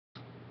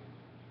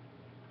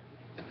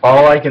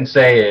all I can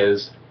say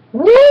is,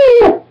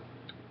 woo!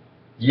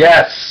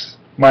 Yes,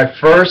 my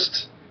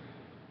first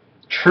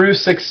true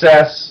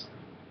success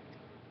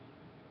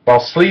while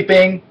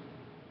sleeping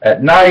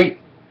at night,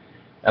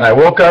 and I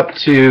woke up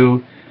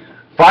to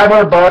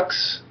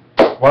 $500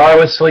 while I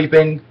was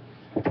sleeping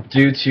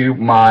due to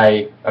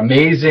my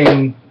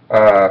amazing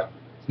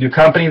new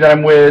company that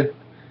I'm with.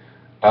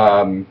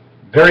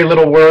 Very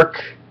little work,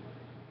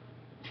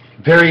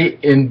 very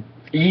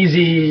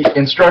easy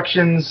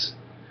instructions.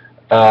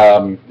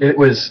 It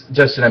was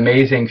just an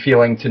amazing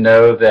feeling to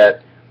know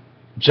that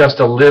just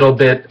a little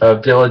bit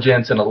of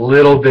diligence and a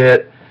little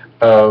bit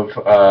of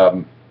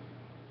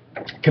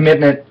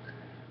commitment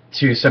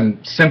to some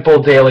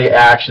simple daily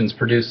actions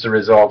produce the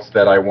results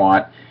that I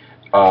want.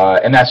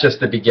 And that's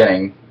just the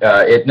beginning.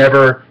 It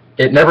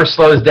never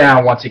slows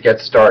down once it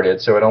gets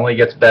started, so it only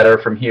gets better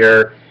from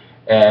here.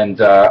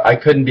 And I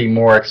couldn't be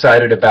more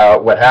excited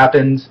about what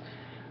happens.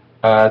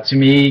 To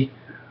me,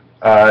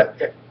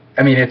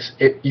 I mean,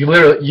 you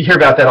hear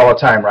about that all the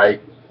time,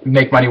 right? You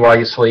make money while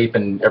you sleep,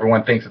 and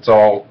everyone thinks it's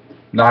all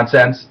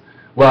nonsense.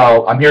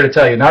 Well, I'm here to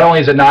tell you, not only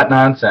is it not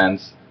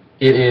nonsense,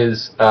 it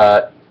is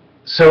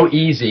so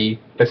easy,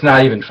 it's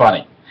not even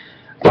funny.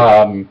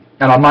 And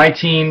on my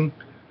team,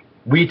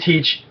 we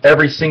teach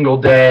every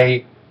single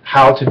day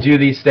how to do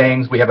these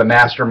things. We have a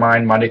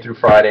mastermind Monday through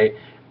Friday,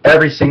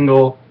 every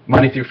single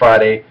Monday through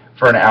Friday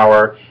for an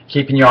hour,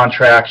 keeping you on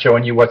track,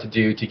 showing you what to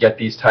do to get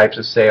these types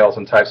of sales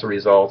and types of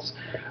results.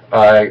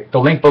 The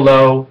link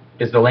below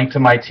is the link to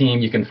my team.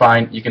 You can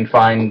find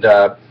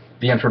the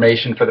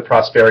information for the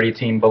Prosperity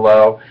team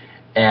below,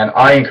 and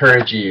I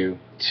encourage you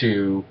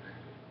to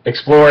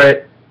explore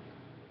it,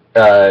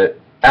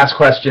 ask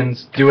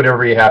questions, do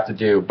whatever you have to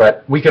do.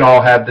 But we can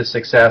all have this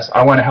success.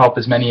 I want to help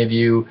as many of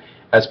you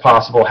as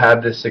possible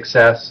have this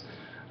success.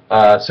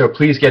 So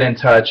please get in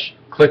touch.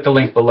 Click the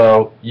link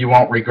below. You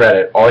won't regret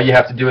it. All you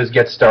have to do is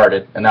get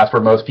started, and that's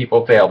where most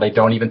people fail. They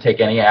don't even take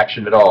any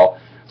action at all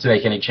to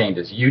make any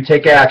changes. You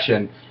take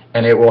action,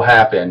 and it will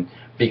happen,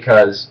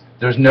 because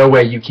there's no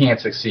way you can't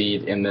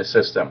succeed in this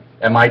system.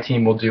 And my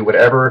team will do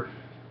whatever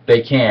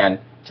they can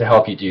to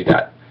help you do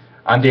that.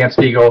 I'm Dan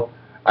Spiegel.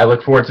 I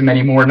look forward to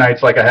many more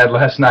nights like I had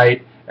last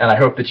night, and I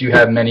hope that you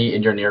have many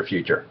in your near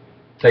future.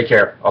 Take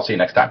care. I'll see you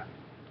next time.